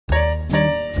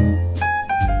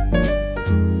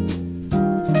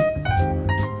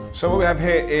So what we have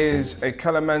here is a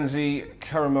Kalamansi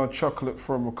caramel chocolate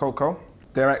from Rococo.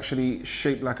 They're actually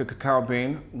shaped like a cacao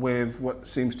bean with what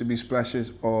seems to be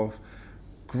splashes of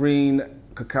green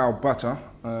cacao butter,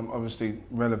 obviously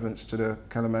relevance to the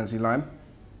Kalamansi lime.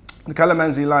 The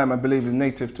Kalamansi lime, I believe, is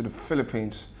native to the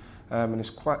Philippines, and it's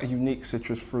quite a unique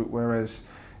citrus fruit,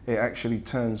 whereas it actually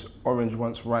turns orange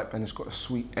once ripe and it's got a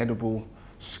sweet edible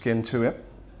skin to it.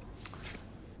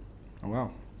 Oh,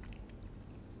 wow.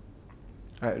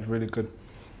 That is really good.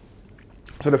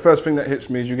 So the first thing that hits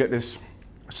me is you get this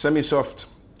semi-soft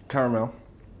caramel,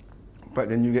 but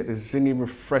then you get this zingy,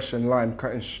 refreshing lime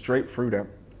cutting straight through that.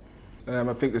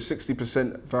 I think the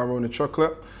 60% Valrhona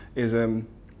chocolate is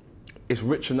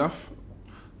rich enough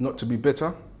not to be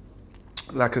bitter.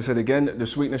 Like I said again, the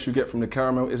sweetness you get from the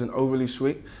caramel isn't overly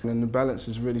sweet, and the balance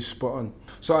is really spot on.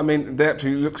 So I mean, they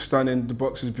actually look stunning. The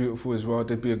box is beautiful as well.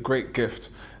 They'd be a great gift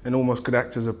and almost could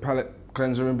act as a palate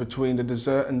cleanser in between the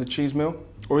dessert and the cheese meal,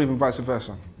 or even vice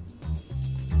versa.